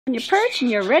on your perch and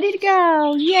you're ready to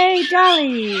go. Yay,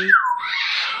 Dolly!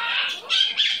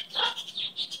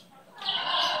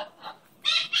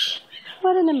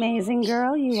 What an amazing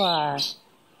girl you are.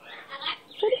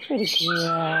 Pretty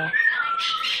girl.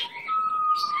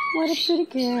 What a pretty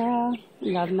girl.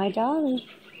 Love my Dolly.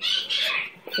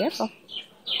 Careful.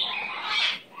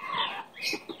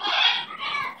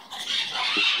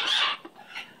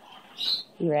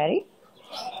 You ready?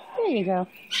 There you go.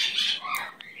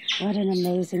 What an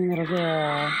amazing little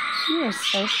girl. You are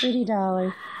so pretty,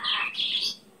 Dolly.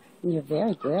 You're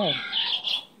very good.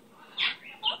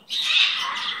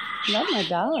 Love my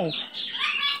Dolly.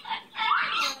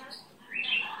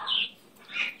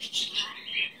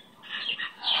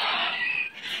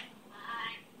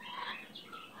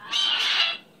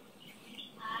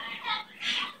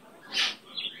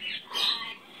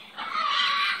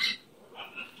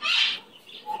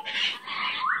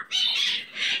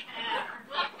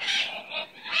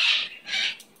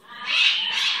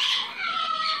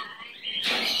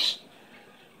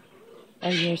 Oh,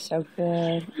 you're so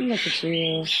good. Look at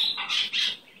you.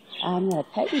 I'm going to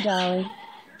pet you, Dolly.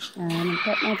 I'm going to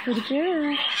pet my pretty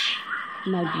girl.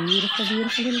 My beautiful,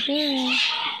 beautiful little girl.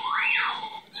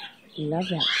 Love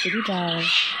that pretty Dolly.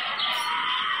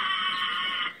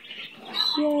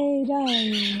 Yay,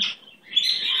 Dolly.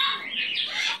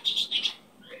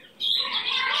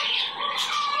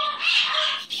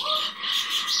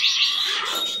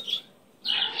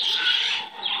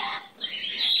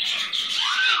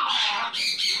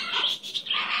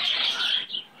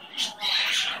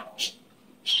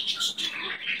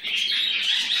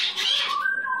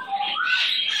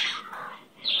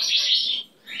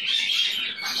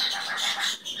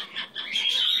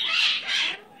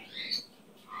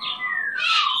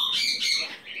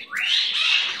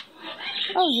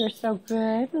 Oh, you're so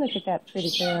good. Look at that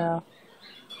pretty girl.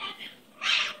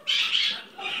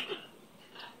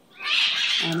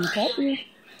 I'm going to pet you.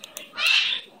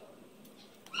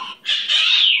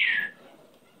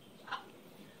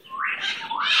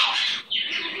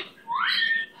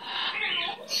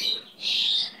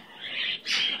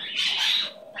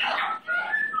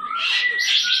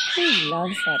 He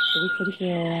loves that pretty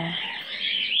girl.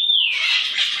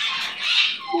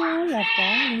 Yeah, I love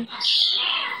Dolly.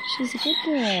 She's a good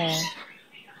girl.